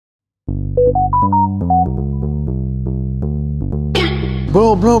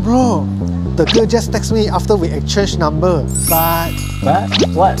Bro. The girl just texted me after we exchanged number, but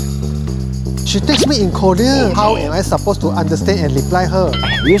What? she texted me in Korean. How am I supposed to understand and reply her?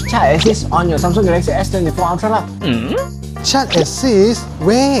 Use chat assist on your Samsung Galaxy S24 Ultra lah. Chat assist?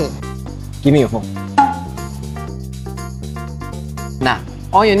 Where? Give me your phone. Now,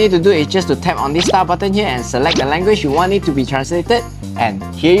 all you need to do is just to tap on this star button here and select the language you want it to be translated. And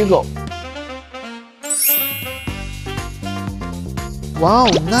here you go. Wow,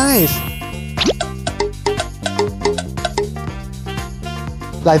 nice!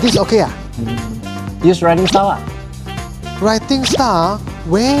 Like this okay ah? Use writing style lah. Writing star?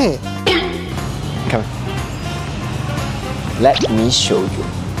 Where? Come. Let me show you.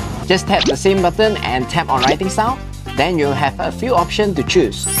 Just tap the same button and tap on writing style. Then you'll have a few options to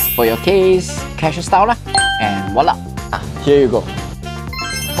choose. For your case, casual style lah. And voila! Here you go.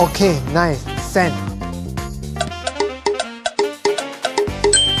 Okay, nice. Send.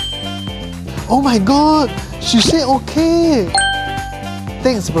 Oh my god! She said okay!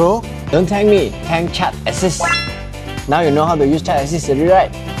 Thanks, bro. Don't thank me, thank Chat Assist. Now you know how to use Chat Assist already,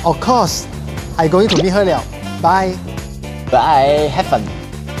 right? Of course. I going to meet her liao. Bye. Bye, have fun.